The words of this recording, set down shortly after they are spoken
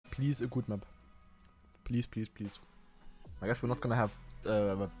please, a good map. Please, please, please. I guess we're not gonna have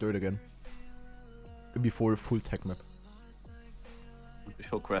dirt again. Before a full tech map.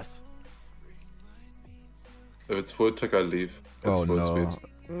 Before grass. If it's full tech, I leave. It's Oh full no. speed.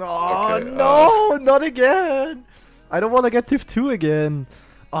 No, Okay, no, not again! I don't wanna get Div 2 again.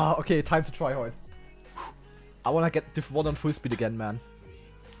 Ah, okay, time to try hard. I wanna get Div 1 on full speed again, man.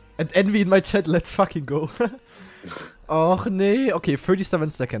 And Envy in my chat, let's fucking go. Oh, nee. Okay,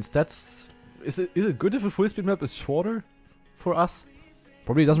 37 seconds. That's... Is it good if a full speed map is shorter for us?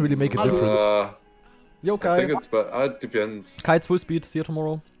 Probably doesn't really make a difference. Yo, Kai. I think it's, but it depends. Kai, it's full speed. See you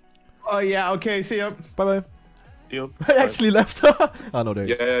tomorrow. Oh yeah, okay, see ya. Bye bye. Yep. I actually left. Oh no, there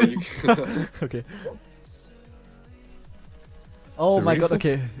he is. Yeah, you can. Okay. Oh my god,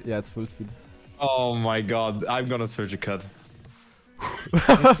 okay. Yeah, it's full speed. Oh my god, I'm gonna search a cut.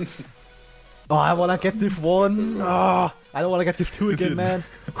 Oh, I wanna get Div 1. Oh, I don't wanna get Div 2 again, man.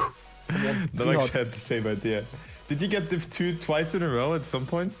 Don't actually had the same idea. Did you get Div 2 twice in a row at some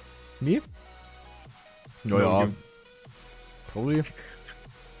point? Me? No, No, yeah. you- Probably.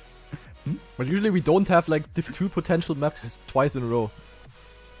 But usually we don't have like Div 2 potential maps twice in a row.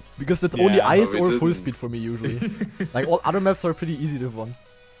 Because that's only Yeah, ice we or full didn't. speed for me usually. Like all other maps are pretty easy Div 1.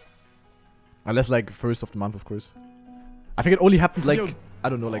 Unless like first of the month, of course. I think it only happened like, Yo. I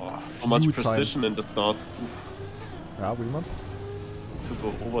don't know, like So much few precision times. in the start. Oof. Yeah, will man. To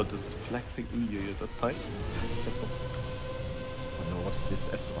go over this black thing. Uiuiui, that's tight. Oh no, what's this?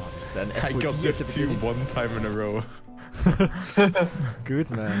 This is an I S4D got at Div the 2 beginning. one time in a row. Good,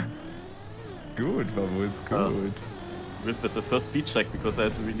 man. Good, Vamos, good. Rip with the first speed check because I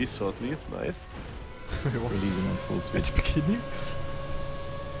had to release shortly. Nice. Releasing on full At speed. the beginning?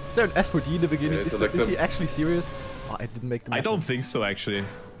 Is there an S4D in the beginning? Yeah, it's Is, like is the- he actually serious? Oh, I didn't make the map. I don't think so, actually.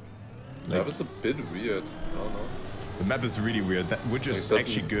 That was a bit weird. I don't know. The map is really weird, which is doesn't-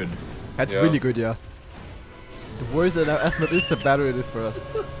 actually good. That's Yeah. really good, yeah. The worse an S map is, the better it is for us.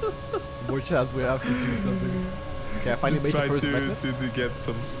 The more chance we have to do something. Okay, I finally made the first magnet. to get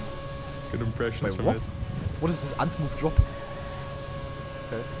some good impressions Wait, from what? it. What is this unsmooth drop?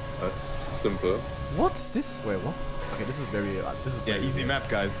 Okay. That's simple. What is this? Wait, what? Okay, this is very... this is Yeah, very easy weird. map,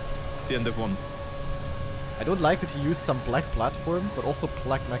 guys. It's the end of one. I don't like that he used some black platform, but also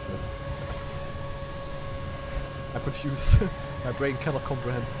black magnets. I'm confused. My brain cannot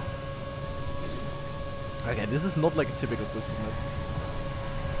comprehend. Okay, this is not like a typical full speed map.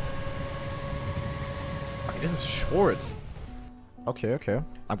 Okay, this is short. Okay, okay.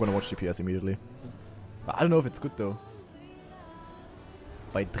 I'm gonna watch GPS immediately. But I don't know if it's good though.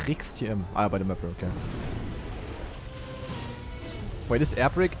 By DrixTM. Ah, by the mapper, okay. Wait, this air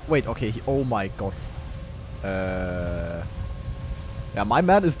brake? Wait, okay, oh my god. Yeah, my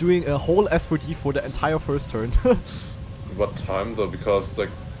man is doing a whole S4D for the entire first turn. What time though? Because like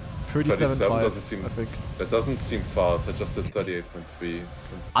 37.5, doesn't seem. I think. That doesn't seem fast. I just did 38.3.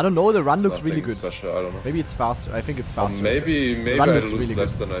 I don't know, the run looks really Nothing good. Special. I don't know. Maybe it's faster. I think it's Or faster. maybe run I looks lose really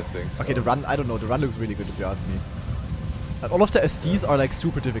less good. than I think. Okay, the run, I don't know, the run looks really good if you ask me. And all of the SDs are like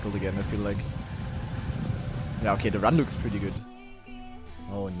super difficult again, I feel like. Yeah, okay, the run looks pretty good.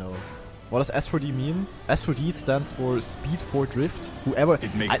 Oh no. What does S4D mean? S4D stands for Speed for Drift. Whoever...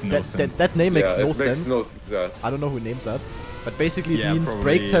 It makes no sense. That name makes Yeah, no it sense. makes no yes. I don't know who named that. But basically it Yeah, means probably,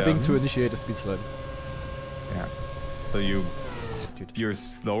 brake tapping to initiate a speed slide. Yeah. So you Dude. you're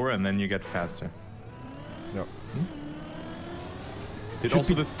slower and then you get faster. Yeah. Dude, Should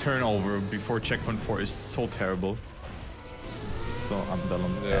also be- this turnover before checkpoint 4 is so terrible. It's so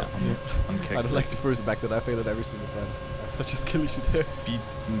unbalanced. Yeah. I don't like the first back that I fail it every single time. I have such a skill issue there. Speed.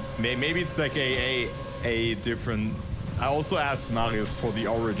 Maybe it's like a different. I also asked Marius for the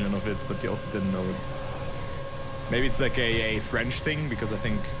origin of it, but he also didn't know it. Maybe it's like a French thing because I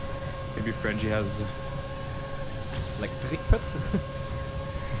think maybe Frenchy has. Like trickpad?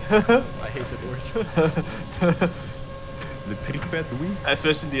 I hate that word. The trick pad, oui?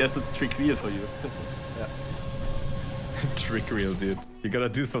 Especially as it's trick wheel for you. Yeah. Trick wheel, dude. You gotta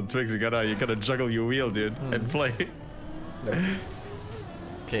do some tricks. You gotta juggle your wheel, dude, and play. No.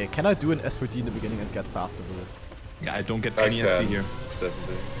 Okay, can I do an S4D in the beginning and get faster with it? Yeah, I don't get I any can. SD here.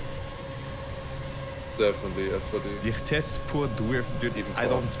 Definitely. Definitely SVD. Vitesse pour drift, dude. Even I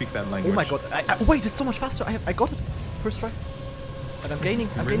don't fast. speak that Oh language. my god, oh wait, it's so much faster. I got it. First try. And I'm gaining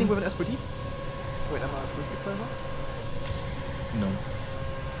with an S4D. Wait, am I a first big player now? No.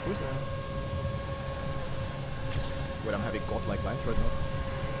 Of course I am. Wait, I'm having godlike lines right now.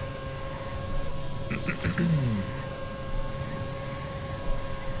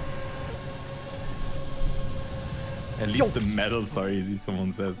 At least the medals are easy,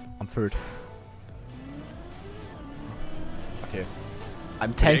 someone says. I'm third. Okay.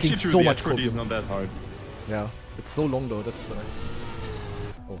 I'm tanking Actually, true, so the much S4D is copium. not that hard. Yeah, it's so long though. That's.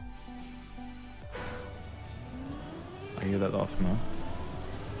 Oh. I hear that off now.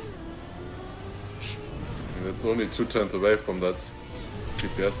 It's only 2 turns away from that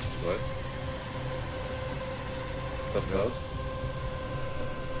GPS, right? That bad?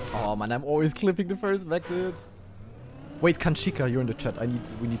 Oh man, I'm always clipping the first back, dude. Wait, Kanchika, you're in the chat.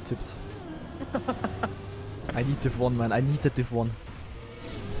 We need tips. I need div 1, man. I need that div 1.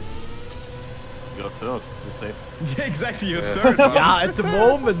 You're third, you're safe. Yeah, exactly, you're third, man. Yeah, at the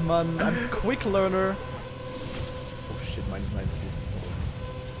moment, man. I'm a quick learner. Oh shit, -9 speed.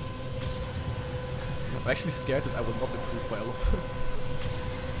 I'm actually scared that I will not improve by a lot.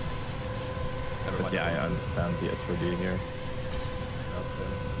 Never But mind. yeah, I understand the S4D here. Yeah, so.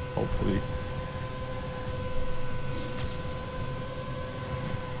 Hopefully.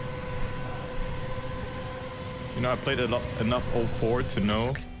 You know, I played enough 04 to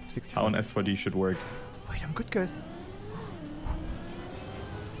know 65. how an S4D should work. Wait, I'm good, guys.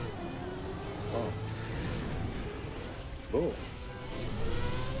 Oh.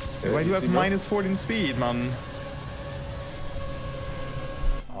 Why do you have -14 speed, man?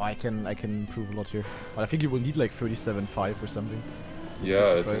 Oh, I can improve a lot here. But I think you will need like 37.5 or something. Yeah, I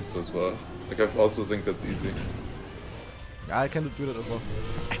think surprised. so as well. Like, I also think that's easy. Yeah, I can do that as well.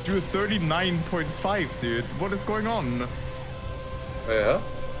 I do a 39.5, dude. What is going on? Oh, yeah?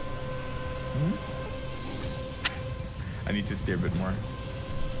 I need to steer a bit more.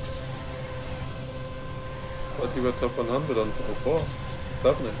 Thought you were top 100 on 04. What's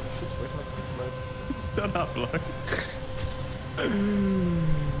happening? Shit, where's my speed slide? Shut up, Lars.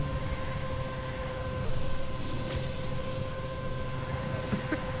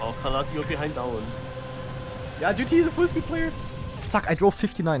 Oh, Kanat, you're behind Down. Yeah, dude, he's a full speed player. Zack, I drove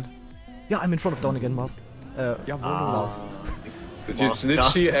 59. Yeah, I'm in front of Down again, Mars. Yeah, Mars. Did you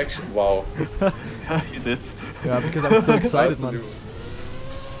literally actually? Wow. Yeah, you did. Yeah, because I'm so excited, That's a man. new-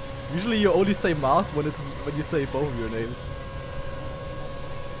 Usually you only say Mars when you say both of your names.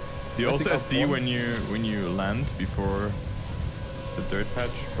 Do you I also think I've SD won. when you land before the dirt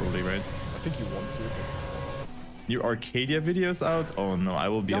patch? Probably, right? I think you want to. New Arcadia videos out? Oh no, I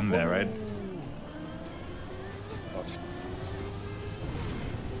will be in there, right?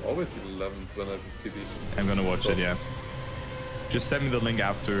 Always 11th when I PB. I'm gonna watch it, yeah. Just send me the link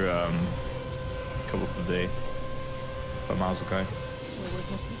after couple of the day. If I'm also okay. Oh, where's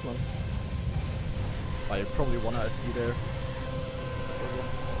my speed, man? I probably wanna SD there.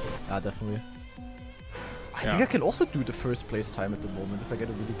 Ah, definitely. I think I can also do the first place time at the moment if I get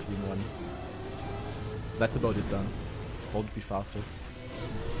a really clean one. That's about it done. Won't be faster.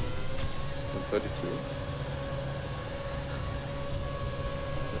 32.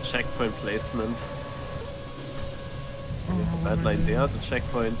 The checkpoint placement. Bad line there, the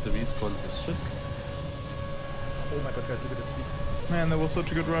checkpoint, the respawn is shit. Oh my god, guys, look at that speed. Man, that was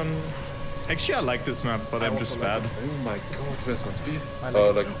such a good run. Actually, I like this map, but I'm also just like bad. it. Oh my god, where's my speed? I like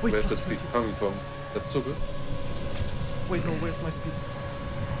it. Like, Wait, where's plus that speed 30. coming from? That's so good. Wait, no, where's my speed?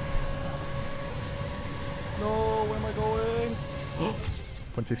 No, where am I going?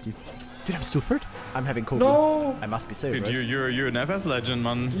 150. Dude, I'm still third. I'm having copium. No! I must be safe, Dude, right? you're an FS legend,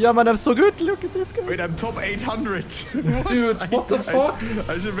 man. Yeah, man, I'm so good. Look at this, guys. Wait, I'm top 800. Dude, what the fuck?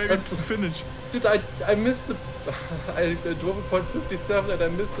 I should maybe finish. Dude, I missed the... I drove a point 57 and I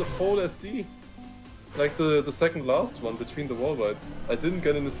missed the full SD. Like the second last one between the wall rides. I didn't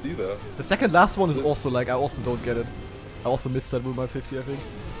get in the C there. The second last one is also like, I also don't get it. I also missed that with my 50, I think.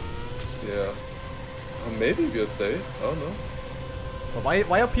 Yeah. Or maybe we'll say. I don't know. But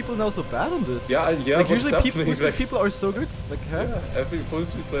why are people now so bad on this? Yeah, yeah. Like what's usually people, happening? Like, people are so good. Like, huh? yeah, every full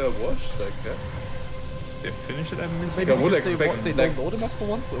speed player washed. Like, yeah. So I finish it, I miss Maybe I would because expect, they like- don't know the map for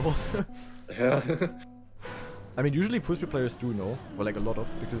once, or what? Yeah. I mean, usually full speed players do know, or like a lot of,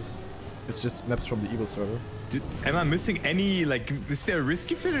 because it's just maps from the Eagle server. Dude, am I missing any, like, is there a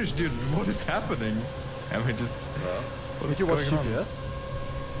risky finish, dude? What is happening? Am I just... Yeah. What Did is you watch going on? GPS?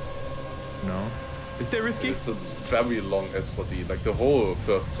 No. Is there risky? It's a very long S4D. Like the whole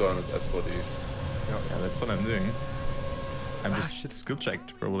first turn is S4D. Yeah, that's what I'm doing. I'm just shit. skill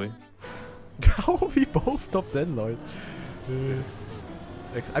checked, probably. How are we both top 10, Lloyd?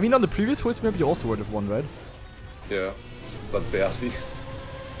 I mean, on the previous voice map, you also were the one, right? Yeah, but barely.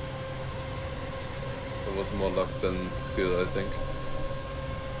 There was more luck than skill, I think.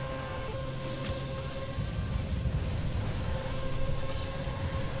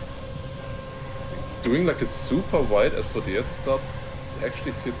 Doing like a super wide S4D at the start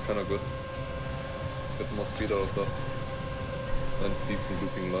actually feels kind of good. Get more speed out of that. And decent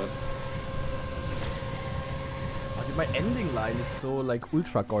looping line. But Dude, my ending line is so like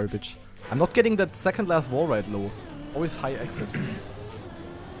ultra garbage. I'm not getting that second last wall ride low. Always high exit.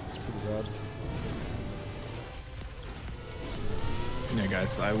 It's pretty bad. Yeah,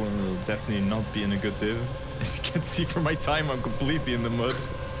 guys, I will definitely not be in a good div. As you can see from my time, I'm completely in the mud.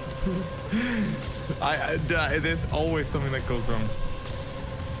 There's always something that goes wrong.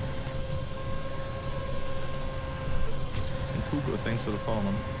 And Hugo, thanks for the follow,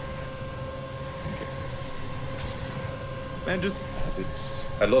 man. Okay. Man, just...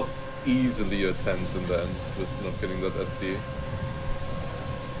 I lost easily a 10th in the end with not getting that SD.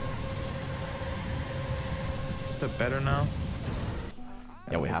 Is that better now?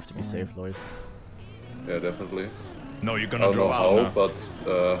 Yeah, we have to be safe, Lois. Yeah, definitely. No, you're I gonna don't know drop out how, now.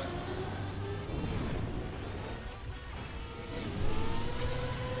 but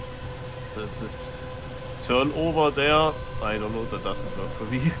This turnover there, I don't know, that doesn't work for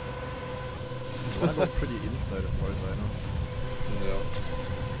me. I got pretty inside as far as I know. yeah.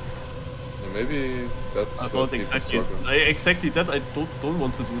 So maybe that's I what thought people exactly, struggle. exactly that I don't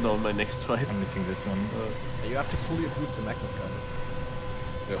want to do now in my next fight. I'm missing this one. Yeah, you have to fully boost the magnet kind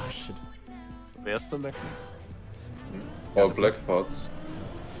of. Yeah. Ah, shit. Where's the magnet? Or black parts.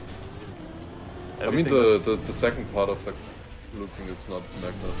 I mean Everything the second part of like looking is not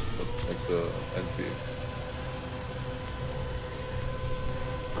magnet, but like the NP.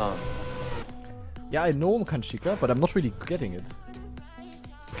 Ah. Yeah, I know Kanchika, but I'm not really getting it.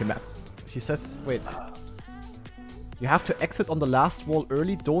 Okay, map. He says, wait. You have to exit on the last wall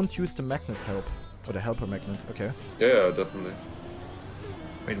early, don't use the magnet help. Or the helper magnet, okay. Yeah, definitely.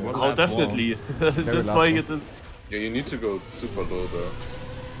 Wait, what Oh, last definitely. That's last why you one. did. Yeah, you need to go super low there. wall?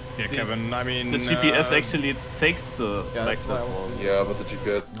 Yeah, Kevin, I mean... The GPS actually takes the Yeah, that's magnet why I was wall. thinking. Yeah, but the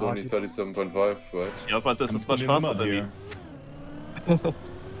GPS is No, only dude. 37.5, right? Yeah, but this I'm is much putting them faster up than here. me.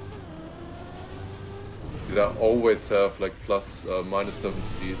 Did I always have like plus minus 7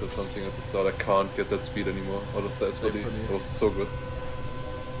 speed or something at the start? I can't get that speed anymore out of the SLD. for me. It was so good.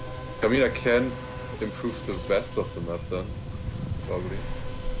 I mean, I can improve the best of the map then, probably.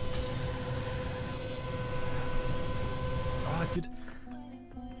 Ah, dude.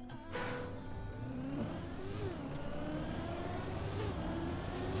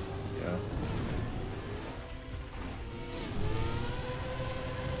 Yeah.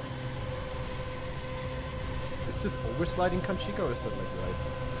 Is this oversliding Kanchika or is that like right?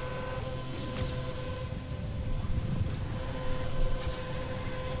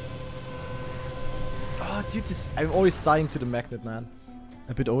 Ah, dude, this I'm always dying to the magnet, man.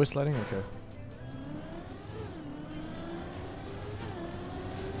 A bit oversliding? Okay.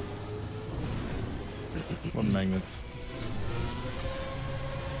 What magnets?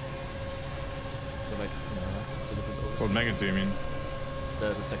 So like, still a bit What oversliding. magnet do you mean?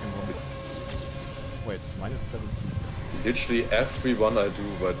 The second one. Wait, it's minus 17. Literally every one I do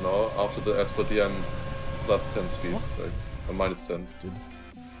right now, after the S4D, I'm plus 10 speed, like a minus 10. Dude.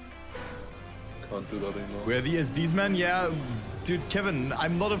 Can't do that anymore. Where are the SDs, man? Yeah, dude, Kevin,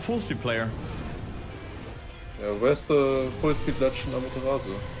 I'm not a full speed player. Yeah, where's the full speed legend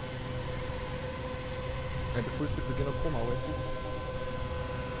Amaterasu? And the full speed beginner Chroma, where's he?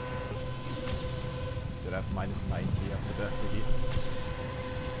 Did I have minus 90 after the SVD?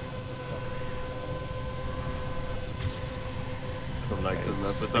 I don't like the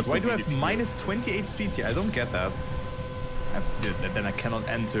map, but that's Why a do I have really- minus 28 speed here? I don't get that. Dude, then I cannot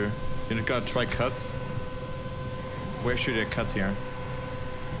enter. You're not gonna try cut? Where should I cut here?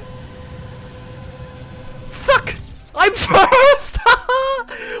 Suck! I'm first!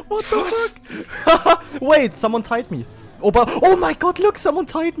 What the fuck? Wait, someone tied me. Oh, but oh my god, look, someone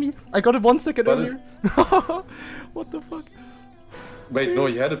tied me. I got it 1 second But earlier. What the fuck? Wait, no,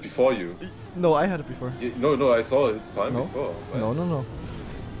 he had it before you. No, I had it before. No, I saw his time No. before. Right? No.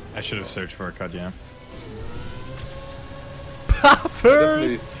 I should have searched for a cut, yeah.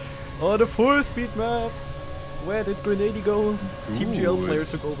 First! Oh, the full speed map. Where did Grenady go? Team GL Ooh, player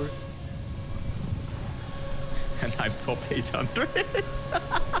it's- took over. And I'm top 800.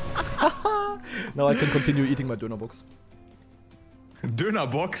 Now I can continue eating my donor box. Döner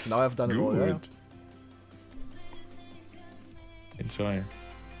box. Now I've done it all, yeah. Good. Enjoy.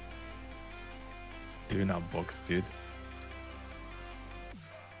 Döner box, dude.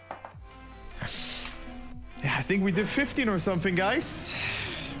 Yeah, I think we did 15 or something, guys.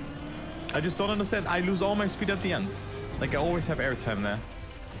 I just don't understand. I lose all my speed at the end. Like, I always have airtime there.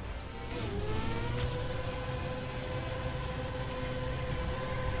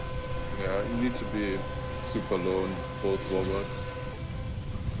 Yeah, you need to be super low in both forwards.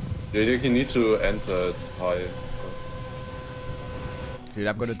 Yeah, you need to enter it high first. Dude,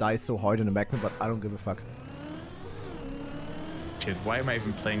 I'm gonna die so hard in the magnet, but I don't give a fuck. Shit, why am I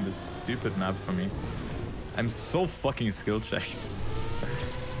even playing this stupid map for me? I'm so fucking skill checked.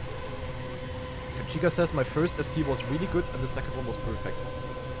 Chica says my first ST was really good and the second one was perfect.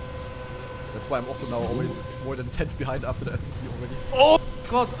 That's why I'm also now always more than 10th behind after the SVP already. Oh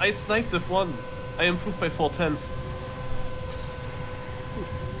god, I sniped div 1. I improved by 4/10.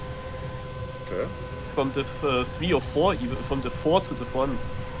 Okay. From div 3 or 4, even from div 4 to div 1.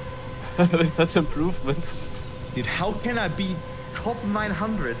 With such improvement. Dude, how can I be top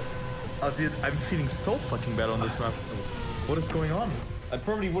 900? Oh, dude, I'm feeling so fucking bad on this map. What is going on? I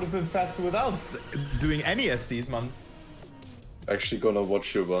probably would have been faster without doing any SDs, man. Actually gonna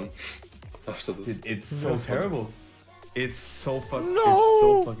watch you run after this. Dude, it's so terrible. It's so fucking. No! It's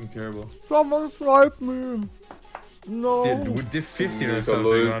so fucking terrible. Someone snipe me! No! Dude, we did 15 or Nico,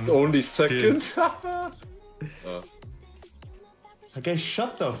 something, man. only second. Okay,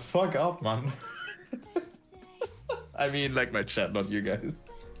 shut the fuck up, man. I mean, like my chat, not you guys.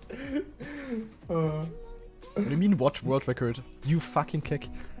 What do you mean watch world record? You fucking kick.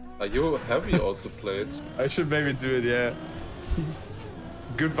 Are you heavy also played? I should maybe do it, yeah.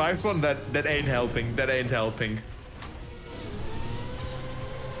 Good vibes one? That ain't helping. That ain't helping.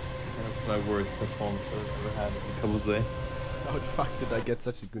 That's my worst performance I've ever had in a couple of days. How the fuck did I get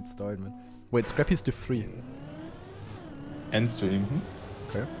such a good start, man? Wait, Scrappy's div 3. End stream.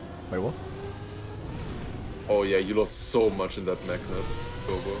 Okay. Wait, what? Oh yeah, you lost so much in that magnet.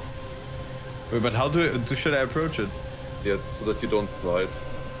 Turbo. Wait, but how should I approach it? Yeah, so that you don't slide.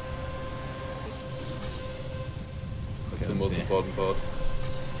 That's the most important part.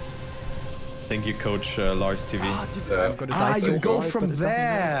 Thank you, Coach Lars TV. I'm gonna die so you go hard, from but it doesn't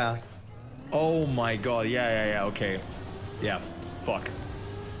matter. there. Oh my god, yeah, okay. Yeah, fuck.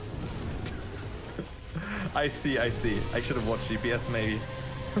 I see. I should have watched GPS maybe.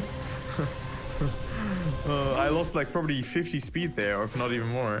 I lost like probably 50 speed there, or if not even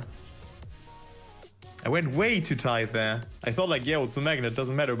more. I went way too tight there. I thought like, yeah, it's a magnet,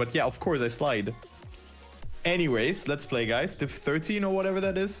 doesn't matter. But yeah, of course I slide. Anyways, let's play, guys. Div 13 or whatever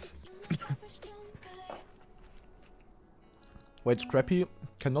that is. Wait, Scrappy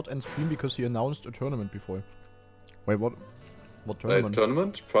cannot end stream because he announced a tournament before. Wait, what? What tournament?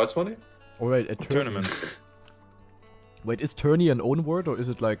 Tournament? Prize money? Oh wait, a Tournament. Wait, is tourney an own word or is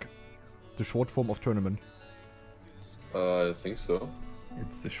it like the short form of tournament? I think so.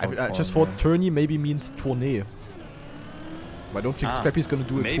 It's the short I form, just thought yeah. tourney maybe means tournée. I don't think Scrappy's gonna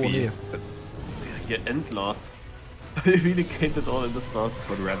do a maybe. tournée. Yeah, endless. I really gained it all in this round.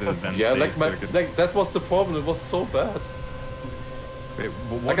 But rather than Yeah, say like circuit. that was the problem. It was so bad. Wait,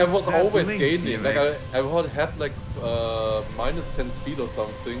 Like I was always link, gaining. Like DMX? I had like minus 10 speed or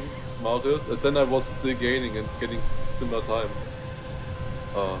something, Marius, and then I was still gaining and getting similar times.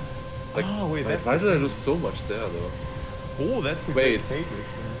 Like, Oh, wait, that's why a did I thing. lose so much there though? Oh, that's a Wait. good take.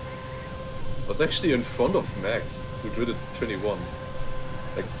 I was actually in front of Max, who did it 21.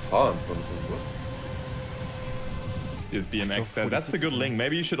 Like far in front of him. What? Dude, BMX, that's a good link.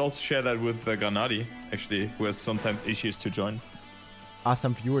 Maybe you should also share that with Granadi, actually, who has sometimes issues to join. Ah,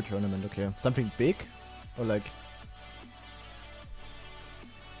 some viewer tournament, okay. Something big? Or like...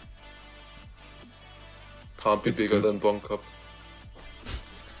 Can't be It's bigger good. than Bon Cup.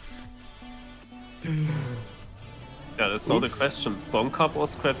 Yeah, that's not the Oops. question. Bon Cup or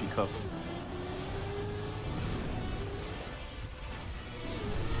Scrappy Cup?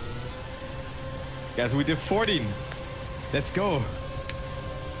 Guys, we did 14. Let's go.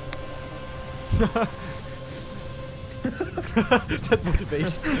 that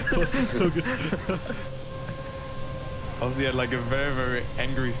motivation was just so good. Also, you had like a very, very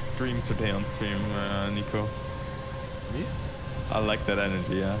angry scream today on stream, Nico. Me? I like that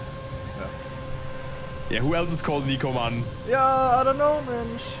energy, yeah. Yeah, who else is called Nico, man? Yeah, I don't know,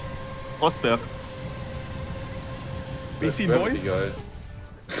 man. Rosberg. BC Gravity boys? guy.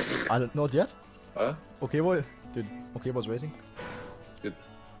 I don't, not yet. Huh? Okay, boy. Dude, okay, was racing.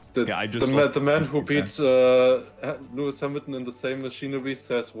 Yeah, I just the lost man who okay. beat Lewis Hamilton in the same machinery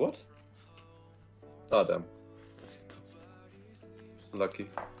says what? Ah, damn. Lucky.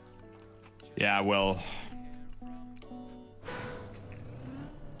 Yeah, well.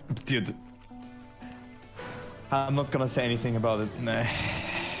 Dude. I'm not gonna say anything about it. Nah.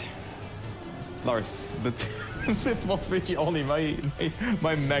 Lars, that was really only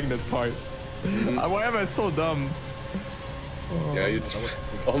my magnet part. Why am I so dumb? Yeah, you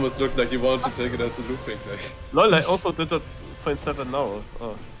almost looked like you wanted to take it as a looping. Like. Lol, I also did that 0.7 now.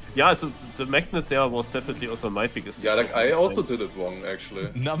 Oh. Yeah, so the magnet there was definitely also my biggest Yeah, issue. like I also did it wrong actually.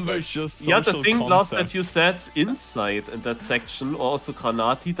 Number is just social Yeah, the thing last concept. that you said inside in that section, or also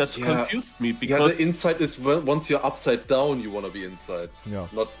Granati, that Yeah. confused me Yeah, because the inside is once you're upside down, you want to be inside. Yeah.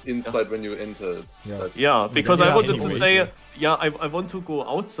 Not inside when you enter it. Yeah. That's- yeah, because Yeah, I wanted to anyways, say, yeah. yeah, I want to go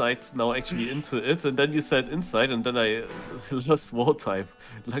outside now actually into it, and then you said inside, and then I lost more time.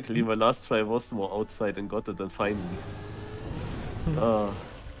 Luckily, my last try was more outside and got it, and finally.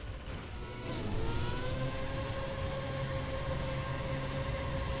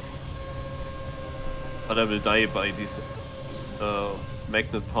 But I will die by these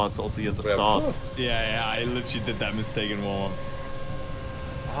magnet parts also here at the Yeah, of start. course. Yeah, I literally did that mistake in warm-up.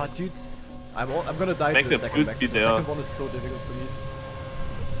 Oh, dude. I'm gonna die to Magnet the second could magnet. be The there. second one is so difficult for me.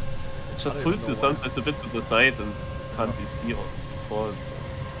 It just I don't pulls know you why. sometimes a bit to the side and can't be seen or falls.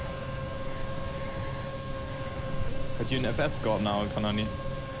 But you're an FS god now, Kanani.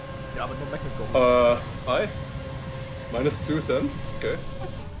 Yeah, but no magnet go. I? -2 then? Okay.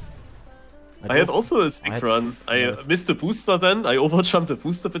 I had also a sick had- run. I yes. missed the booster then. I overjumped the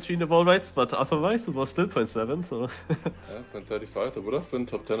booster between the wall rides, but otherwise it was still 0.7, so... Yeah, 0.35. That would have been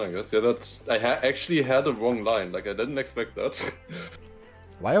top 10, I guess. Yeah, that I actually had a wrong line. Like I didn't expect that.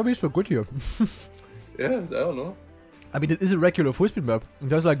 Why are we so good here? Yeah, I don't know. I mean, it is a regular full speed map.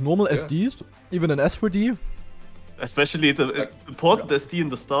 There's like normal Yeah. SDs, even an S4D. Especially the important SD in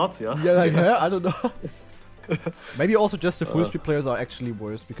the start, yeah. Yeah, like, yeah, I don't know. Maybe also just the full speed players are actually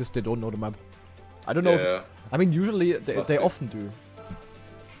worse because they don't know the map. I don't know. Yeah. If, I mean, usually they Must be. often do.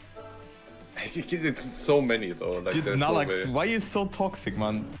 It's so many though. Like Dude, there's no Nalax, way. why are you so toxic,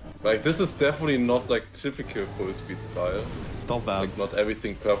 man? Like this is definitely not like typical full speed style. Stop that. Like not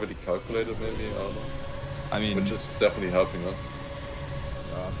everything perfectly calculated, maybe. I don't know. I mean, Which is definitely helping us.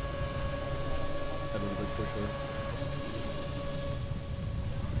 A little bit for sure.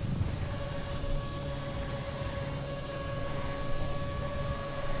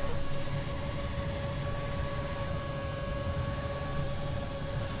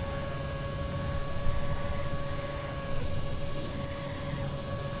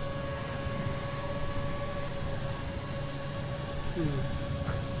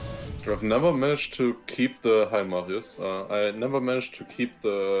 I've never managed to keep the hi Marius. I never managed to keep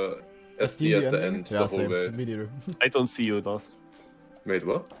the SD at the end Yeah, the whole same. way. Me neither. I don't see you, Das. Wait,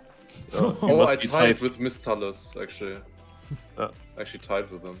 what? You Oh, must I be tied tight. with Miss Tallis actually. Ah. Actually tied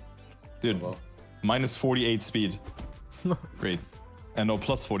with them. dude, Wow. minus 48 speed. Great. And no,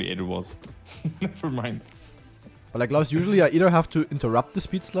 plus 48 it was. Never mind. But like Lars, usually I either have to interrupt the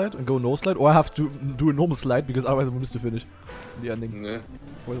speed slide and go no slide, or I have to do a normal slide because otherwise I will miss the finish. In the ending. Yeah,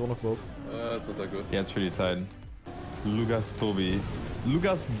 Always one of both. it's not that good. Yeah, it's pretty tight. Lugas Tobi.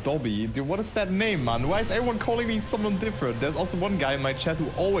 Lugas Dobby? Dude, what is that name, man? Why is everyone calling me someone different? There's also one guy in my chat who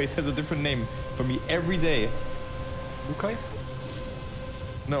always has a different name for me every day. Lukai?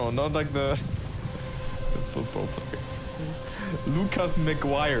 No, not like the football player. Lucas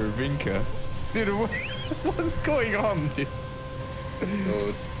McGuire Winker. Dude, what's going on, dude?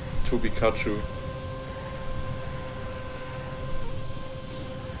 No, to Pikachu.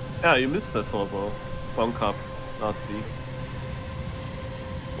 Yeah, you missed that turbo. One Cup last week.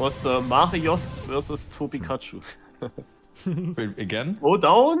 Was Marios versus Tobikachu. Wait, again? Go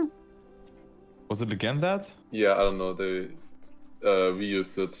down? Was it again that? Yeah, I don't know. They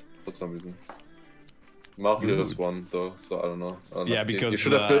reused it for some reason. Marius won though, so I don't know. Yeah, You because,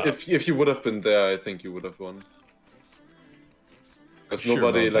 should have been, if you would have been there, I think you would have won. Because Sure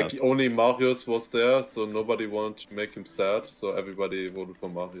nobody, about like that. only Marius was there, so nobody wanted to make him sad, so everybody voted for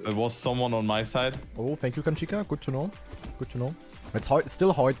Marius. It was someone on my side. Oh, thank you, Kanchika. Good to know. Good to know. It's hard,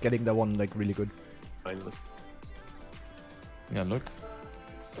 still hard getting that one like really good. Finalist. Yeah, look.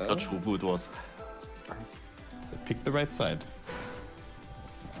 Not sure who it was. They picked the right side.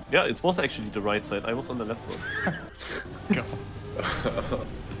 Yeah, it was actually the right side. I was on the left one.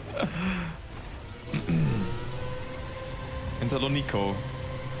 Interlo Nico.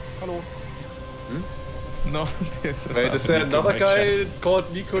 Hello. No, there's Wait, is there Nico another in my guy chat.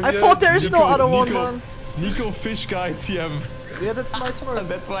 called Nico I here? thought there is no Nico- other one, Nico- man. Nico Fish Guy TM. Yeah, that's my smart.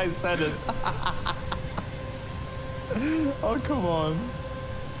 That's why I said it. Oh, come on.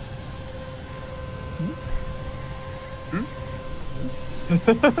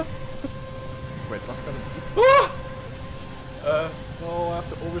 Wait, plus 7 speed. Uh, No, I have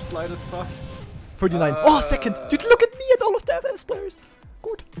to overslide as fuck. 39. Oh, second. Dude, look at me and all of the FS players.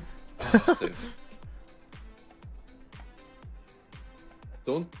 Good. safe.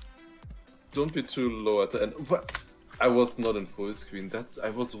 Don't be too low at the end. What? I was not in full screen. I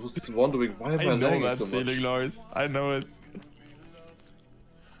was wondering why am I I know lagging that so much. feeling, Lars. I know it.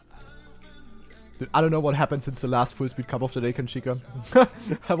 Dude, I don't know what happened since the last Fullspeed Cup of the Lake and Chica.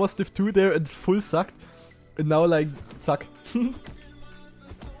 I was div 2 there and full sucked. And now like, suck. And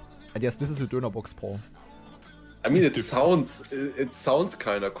yes, this is a donor box, Paul. I mean, it sounds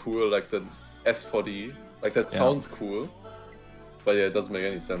kind of cool, like the S4D. Like that sounds cool. But yeah, it doesn't make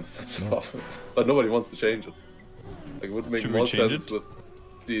any sense. That's the problem. But nobody wants to change it. Like, it would make more sense with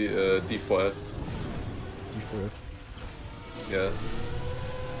the D4S. D4S. Yeah.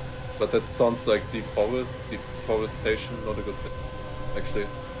 But that sounds like deforestation, not a good thing, actually.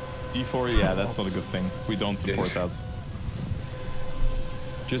 D4, yeah, that's not a good thing. We don't support that.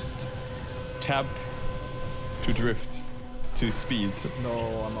 Just tap to drift to speed. No,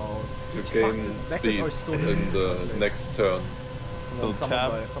 I'm out. To gain speed in the next turn. So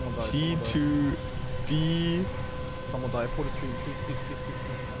tap T to D. Someone die for the stream, please, please, please, please,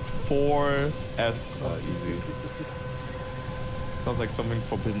 please. 4S. Please, please, please, please, please. Sounds like something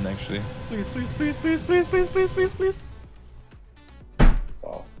forbidden, actually. Please, please, please, please, please, please, please, please, please.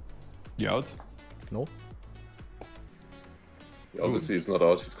 Wow. You out? No. Obviously, he's not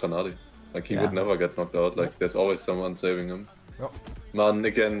out. He's Granadi. Like, he would never get knocked out. Like, there's always someone saving him. Yep. Man,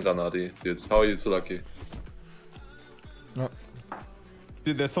 again, Granadi. Dude, how are you so lucky? Yep.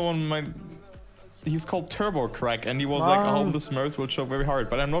 Dude, there's someone he's called Turbo Crack, and he was like, all the Smurfs will choke very hard,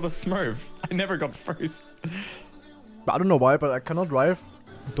 but I'm not a Smurf. I never got first. I don't know why, but I cannot drive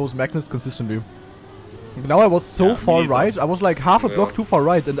those magnets consistently. Now I was so far right, I was like half a block too far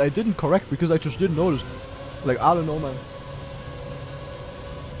right, and I didn't correct because I just didn't notice. Like, I don't know, man.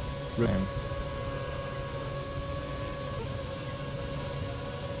 Same.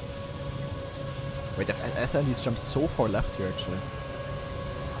 Wait, the SNDs jump so far left here, actually.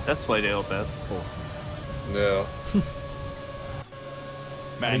 That's why they are bad. Oh. Yeah.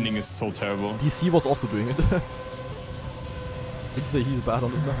 Landing is so terrible. DC was also doing it. Didn't say he's bad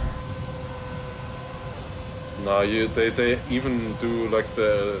on it. Nah, they even do like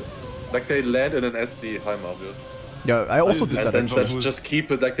they land in an SD high Marius. Yeah, I also did that. And then just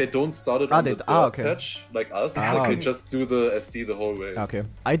keep it like they don't start it on the dirt patch like us. Like they just do the SD the whole way. Okay,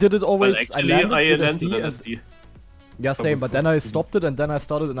 I did it always. Well, actually, I landed an SD. Yeah, same. But then I stopped it and then I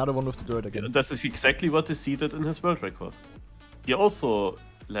started another one with the dirt again. This is exactly what he did in his world record. He also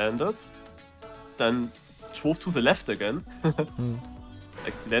landed, then drove to the left again.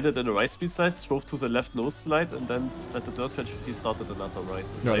 Like landed in the right speed side, drove to the left nose slide, and then at the dirt patch he started another right.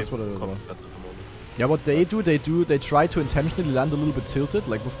 Yeah, that's what I did. Yeah, what they do, they try to intentionally land a little bit tilted,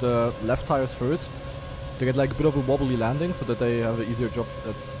 like with the left tires first. They get like a bit of a wobbly landing so that they have an easier job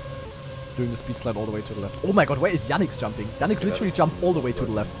at doing the speed slide all the way to the left. Oh my god, where is Yannick's jumping? Yannick literally jumped all the way to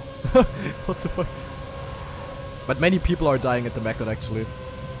the left. What the fuck? But many people are dying at the magnet actually.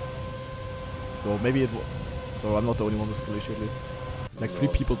 So maybe so I'm not the only one with skill issue at least. Like 3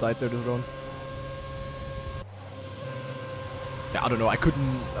 people died there this round. Yeah, I don't know, I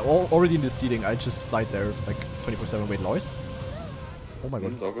couldn't... Already in the seeding, I just died there, like 24/7. Wait, Lois? Oh my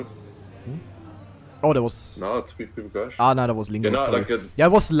god. All good. Oh, that was... No, it's people guys. Ah, no, that was Lingo, Yeah, no, sorry. like Yeah,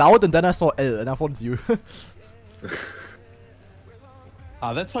 it was loud and then I saw L and I thought it's you.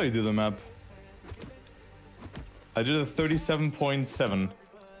 That's how you do the map. I did a 37.7.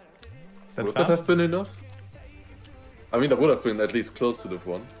 Would that have been enough? I mean, that would have been at least close to the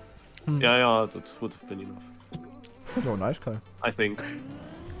one. Yeah, that would have been enough. Oh, nice, Kai. I think.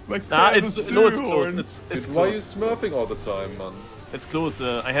 Like, it's close. It's Why are you close. smurfing all the time, man? It's close.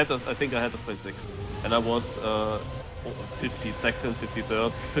 I think I had a 0.6, and I was 52nd,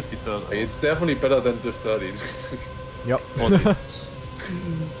 53rd, 53rd. Hey, it's definitely better than Div 30. Yep. 40.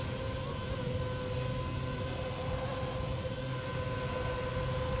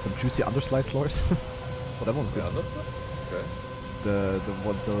 Some juicy underslice lores. Oh, that one's good. Okay.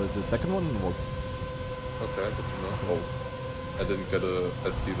 The second one was... Okay, good to know. Oh, I didn't get a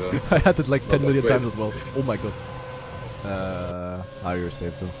SD there. I had it like 10 million times as well. Oh my god. You're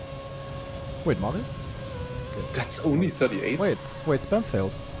safe though. Wait, Marius? Okay. That's only 38? Wait, spam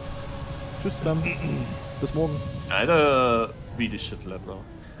failed. Just spam. Bis morgen. I had a really shit lap now.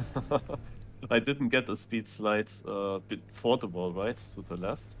 I didn't get the speed slide before the wall rides to the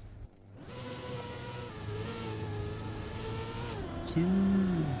left. 2.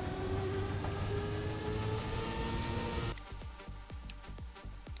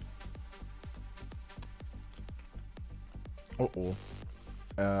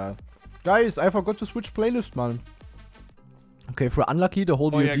 Guys, I forgot to switch playlist, man. Okay, for unlucky, the whole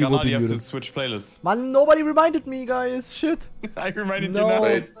VOD will be you have muted. to switch playlist. Man, nobody reminded me, guys. Shit. I reminded No. you now.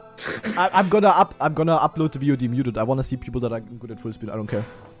 Wait. I'm gonna upload the VOD muted. I wanna see people that are good at full speed. I don't care.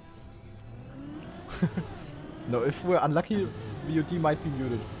 No, if we're unlucky, VOD might be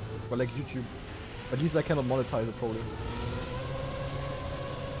muted. But like YouTube. At least I cannot monetize it probably.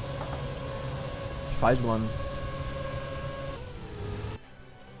 Spider-Man.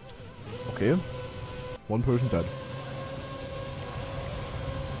 Okay. One person dead.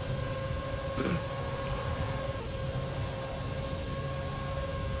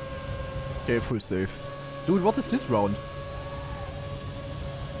 Okay, full save. Dude, what is this round?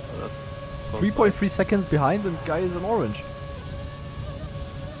 That's 3.3 seconds behind and guy is in orange.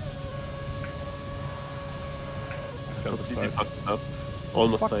 I felt he fucked it up.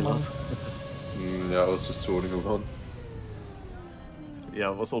 Almost Fuck, silenced. Yeah, I was just trolling around. Yeah,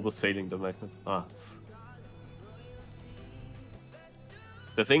 I was almost failing the magnet.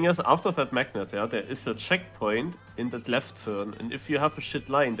 The thing is, after that magnet, yeah, there is a checkpoint in that left turn, and if you have a shit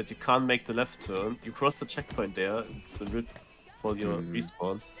line that you can't make the left turn, you cross the checkpoint there, it's a rip for your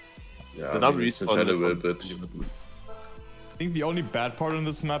respawn. Yeah, The double respawn is a bit. I think the only bad part on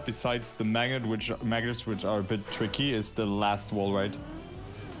this map, besides the magnets which are a bit tricky, is the last wall ride.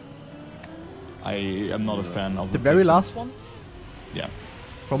 I am not a fan of The very last one? Yeah.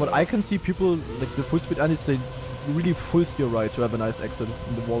 From what I can see, people, like the full speed Annies, they really full steer right to have a nice exit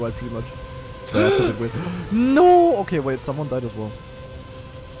in the wall ride pretty much. That's a bit weird. No! Okay, wait, someone died as well.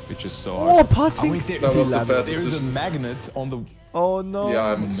 Which is so Oh, hard. parting! wait, That was a bad there's a decision. magnet on the... Oh no!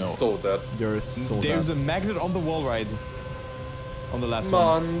 Yeah, I'm No. so dead. You're so There's bad. a magnet on the wall ride. On the last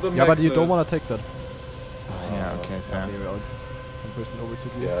one. Man, the Yeah, but you magnet. don't want to take that. Yeah, okay, fair. Okay, we're out. One person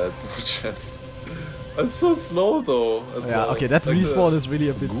overtook you. Yeah, it's no chance. That's so slow though. As Yeah, well. okay, that Like respawn this. is really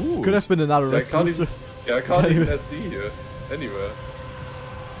a bit... Good. Could have been another Yeah, I red can't booster. even. Yeah, I can't even SD here. Anywhere.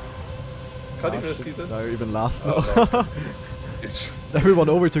 Can't Ah, even shit. SD this. No, even last now. Oh, no. Everyone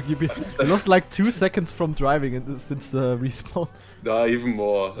overtook you. I lost like 2 seconds from driving since the respawn. Nah, even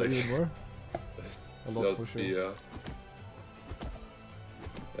more. Like, Even more? A lot just for be, sure.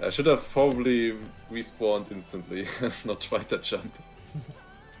 I should have probably respawned instantly and not tried that jump.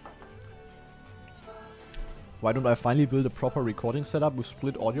 Why don't I finally build a proper recording setup with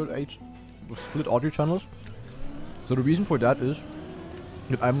split audio channels? So the reason for that is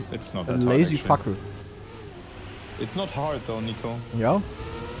that I'm It's not a that lazy hard, fucker. It's not hard though, Nico. Yeah?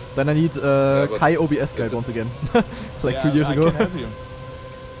 Then I need but Kai OBS guide once again. Like Yeah, 2 years I ago. can help you.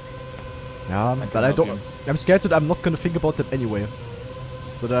 Yeah, can but I help don't. you. I'm scared that I'm not gonna think about that anyway.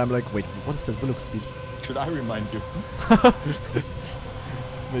 So that I'm like, wait, what is that Willow speed? Should I remind you?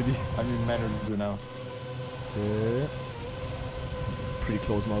 Maybe. I mean, manually do now. Okay. Pretty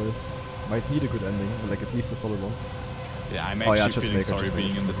close, Marius. Might need a good ending, like at least a solid one. Yeah, I'm Oh, actually yeah, just feeling make it, sorry just make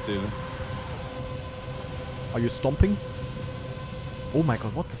being it. in this deal. Are you stomping? Oh my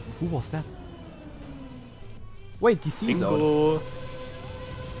god, what? Who was that? Wait, DC's out. Bingo!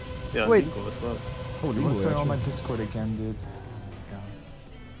 Yeah, Wait. Bingo as well. Oh, What's Lingo, going on my actually. Discord again, dude?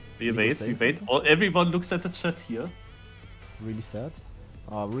 We Bingo wait, we saying wait. something? Everyone looks at the chat here. Really sad.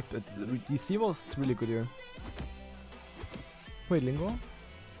 RIP. DC was really good here. Wait, Lingo?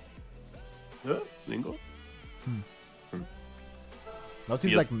 Yeah, Bingo. Now it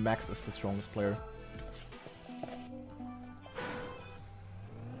seems Weird. like Max is the strongest player.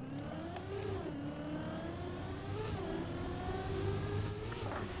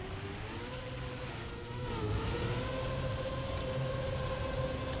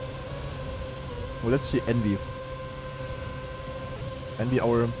 Well, let's see Envy. Envy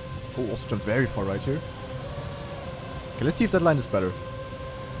our... Oh, also jumped very far right here. Okay, let's see if that line is better.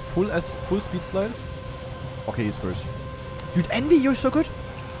 Full speed slide. Okay, he's first. Dude, Envy, you're so good!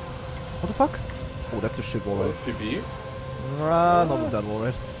 What the fuck? Oh, that's a shit wall ride. PB? Not with that wall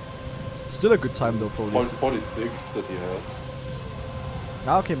ride. Still a good time though, probably. 46 that he has.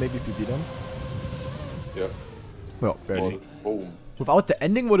 Ah, okay, maybe PB then. Yeah. Well, barely. Boom. Without the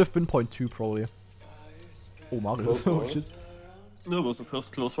ending would have been 0.2 probably. Oh, Mario. Close Oh, round. shit. That was the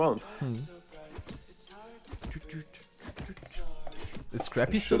first close round. Is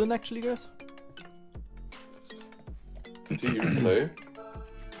Scrappy still in actually, guys? Did he even play?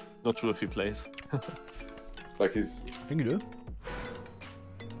 Not sure if he plays. Like he's... I think you do.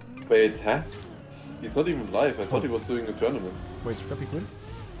 Wait, huh? He's not even live. I thought he was doing a tournament. Wait, Scrappy quit?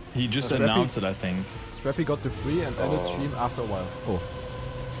 He just Scrappy- announced it, I think. Scrappy got the free and ended Oh. stream after a while. Oh.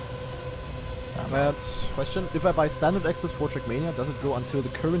 Yeah, That's question. If I buy standard access for Trackmania, does it go until the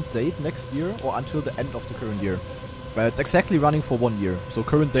current date next year or until the end of the current year? Well, it's exactly running for 1 year. So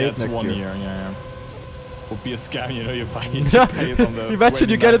current date yeah, it's next 1 year. year, yeah. Would be a scam, you know, you buy it, you pay it on the Imagine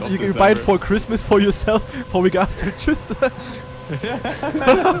you get it, 29th of you buy it December. for Christmas for yourself, for week after. Just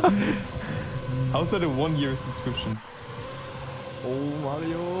How's that a 1 year subscription? Oh,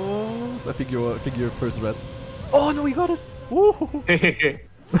 Mario! I think you're first red. Oh no, you got it! Woo!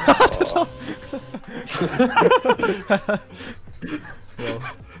 Oh, Well.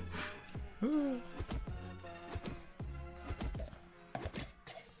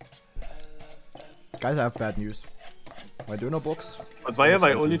 Guys, I have bad news. My donor box. But why am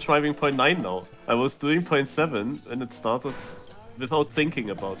I only driving 0.9 now? I was doing 0.7 and it started without thinking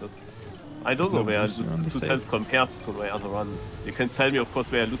about it. I don't know where I lose 2 cents compared to my other runs. You can tell me, of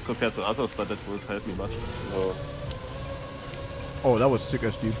course, where I lose compared to others, but that won't help me much. No. Oh, that was sick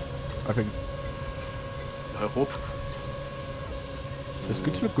SD. I think. I hope. The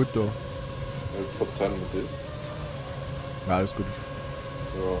skills look good though. Top 10 with this. Yeah, that's good.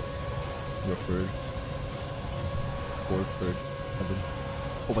 Yeah. You're third. Fourth, third. Something.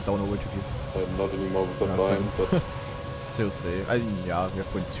 Oh, but don't know where to be. Not anymore with the No, time, but Still safe. I mean, yeah, we have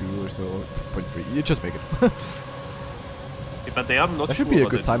 0.2 or so. 0.3. You just make it. Yeah, but they are not That should sure be a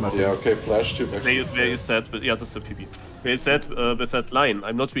what good they time, do. I think. yeah, okay, flash tube actually. Where you said, but yeah, that's a PB. Where you said with that line,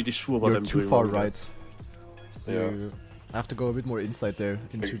 I'm not really sure what You're I'm too doing far wrong there. right. Yeah. You have to go a bit more inside there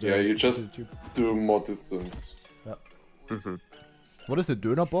into the. Yeah, you into just the tube. do more distance. Mm-hmm. What is a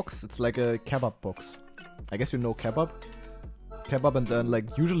donor box? It's like a kebab box. I guess you know kebab. Kebab and then like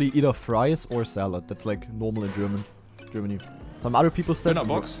usually either fries or salad. That's like normal in Germany. Some other people said Donor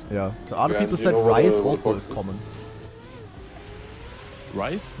box? Yeah. So other Yeah, people you said know what rice the also box is is? common.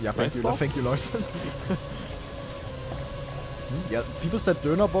 Rice? Yeah, Rice box? thank you, Larson. Yeah, people said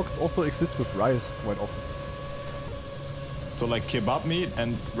donor box also exists with rice quite often. So like kebab meat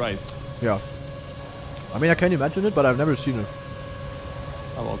and rice. Yeah. I mean, I can imagine it, but I've never seen it.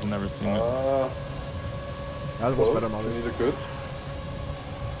 I've also never seen it. That was better Close, now. you need a good.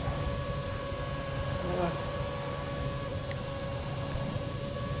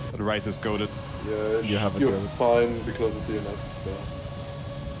 But the rice is goated. Yeah, You have it you're good. fine because of the DNF. Yeah.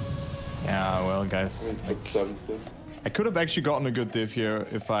 Yeah, well, I guys. mean, put 7 still. I could have actually gotten a good div here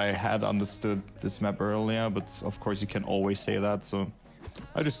if I had understood this map earlier, but of course you can always say that, so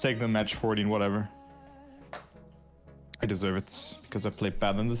I just take the match 14, whatever. I deserve it, because I played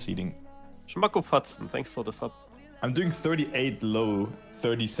bad in the seeding. Schmacko Fatzen, thanks for the sub. I'm doing 38 low,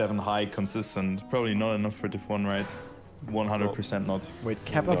 37 high consistent. Probably not enough for div 1, right? 100% not. Wait,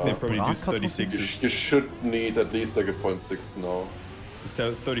 kebab No. They with probably do Bratkartoffeln? 36. You should need at least like a 0.6 now.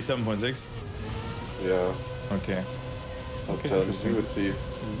 So 37.6? Yeah. Okay. I'll Okay, tell you. interesting. You will see.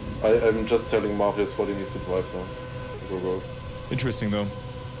 I'm just telling Marius what he needs to drive now. Go. Interesting though.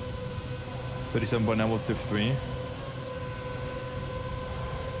 37.9 was div 3.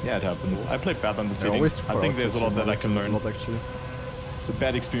 Yeah, it happens. I played bad on the Yeah, seeding. always I think there's a lot that I can learn. A lot actually. The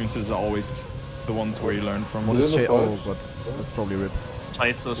bad experiences are always the ones where you learn from. What Is is it in the Oh, fight? but that's probably rip.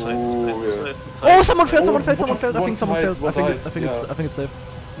 Scheiße, scheiße, Oh, scheiße, yeah. scheiße. Oh, someone failed! Someone Oh, failed! Someone one- failed! I think one someone died, failed. one died, I think it's safe.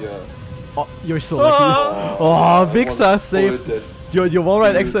 Yeah. Oh, you're so lucky. Ah! Oh, I Vixar want saved. bullet Your wall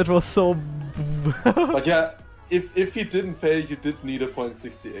ride Dude. exit was so. that. But yeah, if he didn't fail, you did need a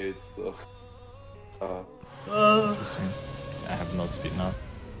 0.68. So. Interesting. I have no speed now.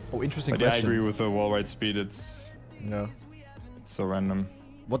 Oh, interesting But yeah, I question. agree with the wall ride speed. It's Yeah. so random.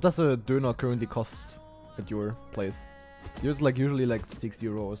 What does a donor currently cost at your place? Yours like usually like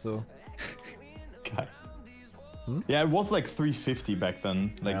 €6 or so. God. Hmm? Yeah, it was like 350 back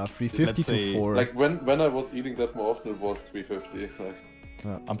then. Like Yeah, 350 let's say, to 4. Like when I was eating that more often, it was 350. Like,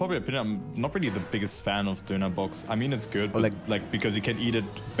 I'm not really the biggest fan of doner box. I mean, it's good, Or but, like- like because you can eat it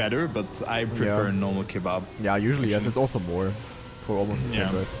better. But I prefer Yeah. normal kebab. Yeah, usually yes. Actually- It's also more for almost the same Yeah.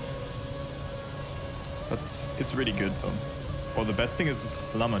 price. But it's really good though. Or the best thing is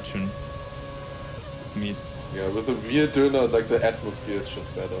lamachun. With meat. yeah, with a real dinner, like the atmosphere is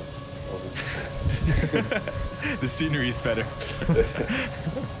just better. Obviously. The scenery is better.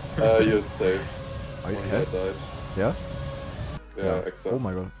 You're safe. Are you One dead? guy died. Yeah? Yeah, exactly. Oh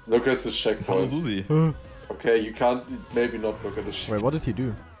my god. Look at this Hallo checkpoint. Susi. Okay, you can't maybe not look at the Wait, checkpoint. what did he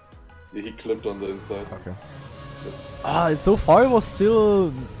do? He clipped on the inside. Okay. So far it was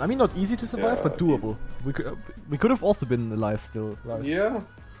still, I mean, not easy to survive, Yeah, but doable. We could have also been alive still. Right? Yeah.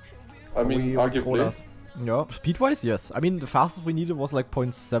 I mean, We arguably. control us. Yeah, speed-wise, yes. I mean, the fastest we needed was like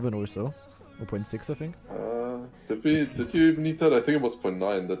 0.7 or so. Or 0.6, I think. Did you even need that? I think it was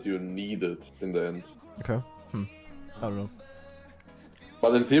 0.9 that you needed in the end. Okay. I don't know.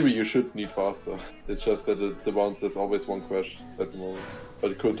 But in theory, you should need faster. It's just that the rounds there's always one crash at the moment.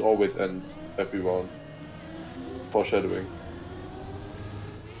 But it could always end every round. Foreshadowing.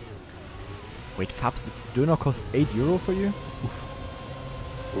 Wait, Fabs, donor costs €8 for you? Oof.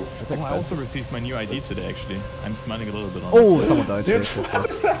 Oof. That's Oh, I expensive. also received my new ID today. Actually, I'm smiling a little bit on Oh, it. someone died. Dude, safe, safe, what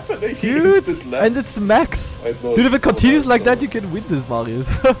safe. is happening? He Dude, instant left. and it's max. I know, Dude, if it it's so continues nice, like so that, you can win this,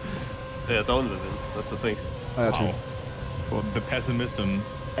 Marius. Yeah, down with him. That's the thing. Ah, yeah, true. Wow. Well, the pessimism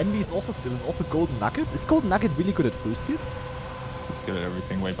Envy is also still, and also Golden Nugget. Is Golden Nugget really good at full speed? is good at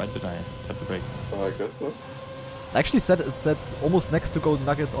everything. Wait, why did I tap the brake? I guess so. I actually set almost next to Golden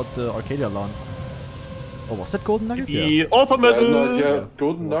Nugget at the Arcadia LAN. Oh, was that Golden Nugget? The Auto Medal! Yeah,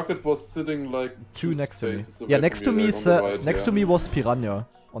 Golden Nugget was sitting like 2 next to me. spaces away Yeah, from next to me, like, on the right, next yeah. to me was Piranha.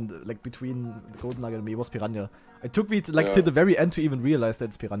 On the, like between Golden Nugget and me was Piranha. It took me to, like Yeah. till the very end to even realize that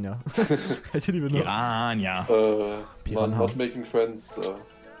it's Piranha. I didn't even know. Piranha. Piranha. Not making friends.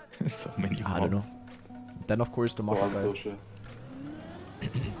 So many I don't know. mods. Then of course the So Mafia guy. unsocial.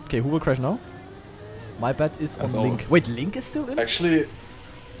 Okay, who will crash now? My bet is on That's all. Link. Wait, Link is still in? Actually,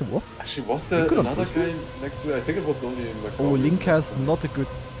 What? was there good on another Fullspeed. guy next to me? I think it was only in Oh, Macau. Link has not a good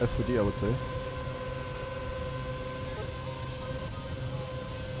SVD, I would say.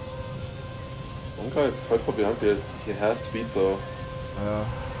 One guy is quite far behind. He has speed though.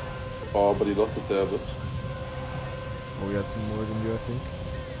 Oh, but he lost it there a bit. Oh, he has more than you, I think.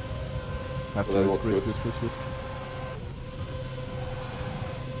 I have to Well, that risk, was risk, good. risk, risk, risk.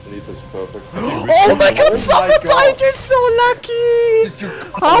 Lead is perfect. Oh my god, someone died! You're so lucky!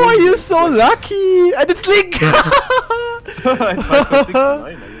 How are you so lucky? And it's Link! I tried for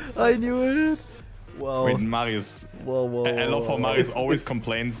 69, I knew it! Wow. Wait, Marius. Whoa. I love how Marius always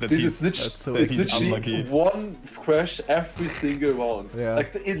complains that he's That's so It's he's literally unlucky. one crash every single round. Yeah.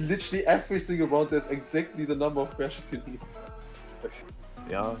 Like in literally every single round, there's exactly the number of crashes you need.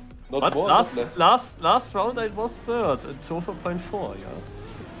 Yeah. Not But more, not less. last round I was third in 2.4, yeah.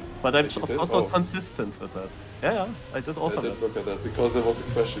 But I'm Wait, you of did? course Oh. not consistent with that. Yeah, I did I offer did that. look at that because there was a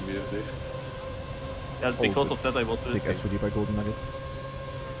crash immediately. Yeah, because of that I was sick risking. SVD by Golden Nugget.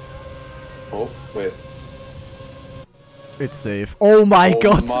 Oh, wait. It's safe. Oh my Oh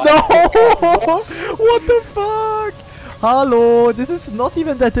god, my no! What the fuck? Hello, this is not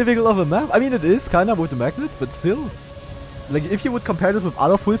even that difficult of a map. I mean, it is kind of with the magnets, but still. Like, if you would compare this with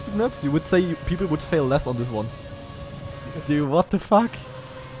other full speed maps, you would say people would fail less on this one. Dude, what the fuck?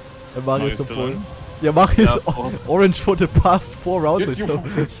 And Marius Marius top still 4. in? Yeah, Marius Yeah, 4. orange for the past 4 rounds or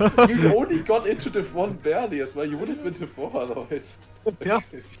Dude, so. you only got into the one barely as well. You would have been to 4 otherwise. Yeah.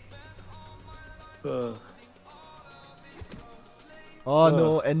 Oh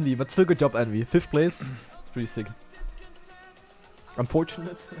no, Envy, but still good job, Envy. 5th place. It's pretty sick.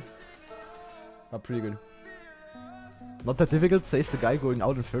 Unfortunate. But pretty good. Not that difficult, says the guy going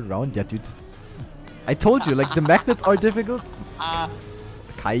out in 3rd round. Yeah, dude. I told you, like, the magnets are difficult.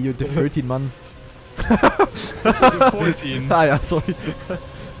 Kai, you're the 13 man. The 14. Ah, yeah, sorry.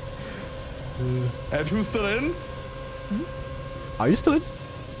 And who's still in? Are you still in?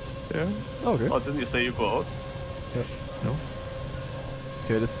 Yeah. Oh, okay. Oh, didn't you say you go out? No.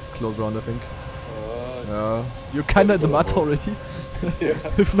 Okay, this is close round, I think. Uh, You're kinda in the mud already. yeah.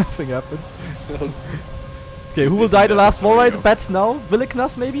 If nothing happens. Okay, who will die the last war ride? Bets now.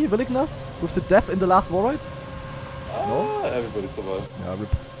 Willignas maybe? Willignas? With the death in the last war ride? Everybody survived. Yeah, rip.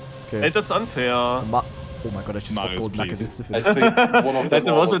 Hey, Okay. that's unfair. Oh my god, I just Marius, thought Gold Nugget please. is the I finish. think one of them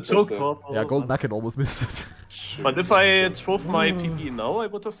That was a almost joke missed it. purple. Yeah, Gold Nugget almost missed it. But if I drove my PP now, I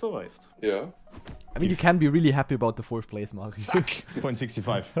would have survived. Yeah. I mean, you can be really happy about the 4th place, Marius.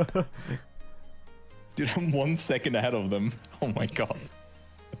 0.65. Dude, I'm 1 second ahead of them. Oh my god.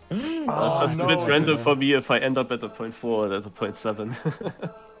 Just a bit random for me if I end up at a 0.4 at a 0.7.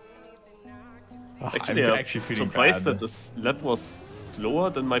 Actually, I'm I'm actually feeling surprised bad. that this lap was slower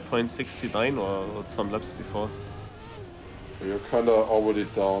than my 0.69 or some laps before. You're kinda already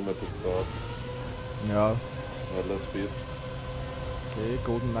down at the start. Yeah. Less speed. Okay,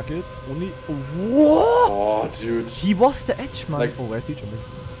 Golden Nugget. Only. Whoa! Oh, dude. He was the edge, man. Like- Oh, where's he jumping?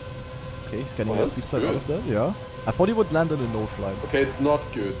 Okay, he's getting Oh, a that's speed slide out good. of there. Yeah. I thought he would land in a no slide. Okay, it's not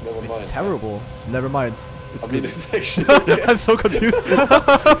good. Never mind. It's terrible. Never mind. It's I mean, good. it's actually. I'm so confused. Just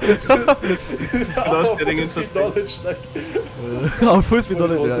getting interesting. Knowledge, like, Our full speed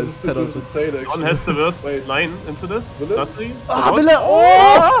knowledge, what yeah, does it's it 10 out of does 10. it say, One actually? has the worst Wait. line into this, Will it? does he? Ah, What? Villa!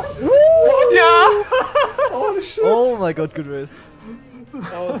 Oh! Yeah! Holy shit! Oh my god, good race.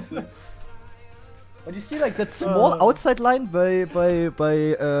 That was sick. But you see, like, that small outside line by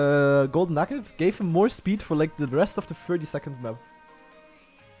Golden Nugget gave him more speed for, like, the rest of the 30 seconds map.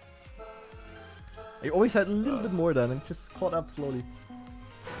 I always had a little bit more then and just caught up slowly.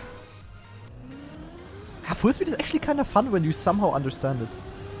 Full speed is actually kind of fun when you somehow understand it.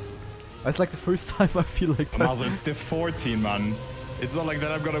 It's like the first time I feel like And that. also, it's the 14, man. It's not like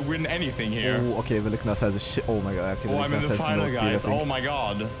that I'm gonna win anything here. Oh, okay, Willignas has a shit. Oh my god, okay, Oh, I'm in Willignas the has final, no speed, guys. I think. Oh my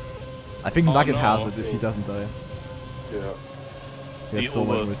god. I think Oh, Nugget no. has it if he doesn't die. Yeah. He has He so much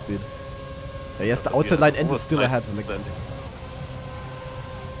more almost- speed. Yeah, yes, the outside line end is still ahead. Like, Standing.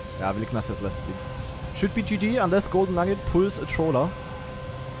 yeah, Willignas has less speed. Should be GG unless Golden Nugget pulls a troller.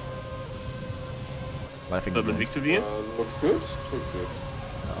 But I think Urban he won't. victory. Looks good. Looks good.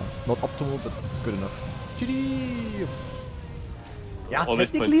 Not optimal, but good enough. GG! Yeah, Always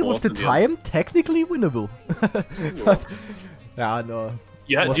technically point with the force in the time, technically winnable. But, yeah, no.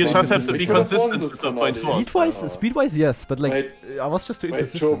 Yeah, Was you so just have to We be could have won consistent this with the point finale. force. Speed-wise, yes, but like, Wait, I was just too Wait,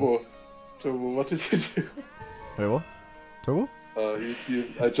 inconsistent. Turbo, what did you do? Wait, what? Turbo?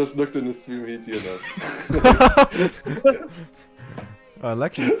 I just looked in the stream, he DNF.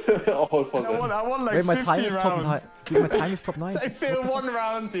 Lucky. All for I that. won like Wait, my 15 time is top 9. rounds. Dude, my time is top 9. I failed one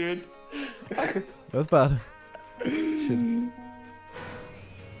round, dude. That's bad. Shit.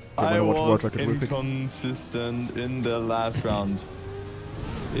 I watch was World Record real quick. inconsistent in the last round.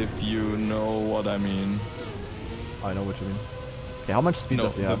 If you know what I mean. I know what you mean. Okay, how much speed No,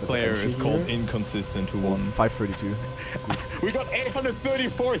 does he the have? at player entry is called here? inconsistent who Oh, won. 532. We got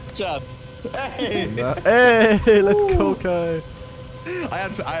 834 chats. Hey! Hey, let's go, Kai. I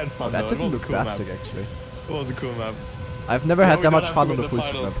had fun That though. It didn't was a look cool that map. sick, actually. It was a cool map. I've never Now had we that don't much have fun to on the win the Fullspeed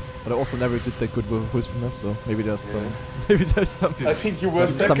final. map, but I also never did that good with the Fullspeed map, so maybe there's some... Maybe there's some... I think you were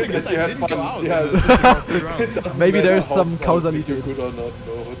Some- second some- if you had didn't fun. go out Yeah, in the second or third round. it doesn't Maybe matter there's how some fun causality. you're good or not.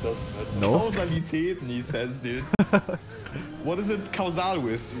 No, it doesn't matter. No? Kausalitäten, he says, dude. What is it causal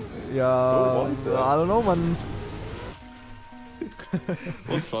with? Yeah, what? I don't know, man. It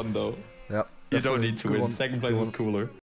was fun though. Yeah. You don't need to Good win. one. Second place Good is one. cooler.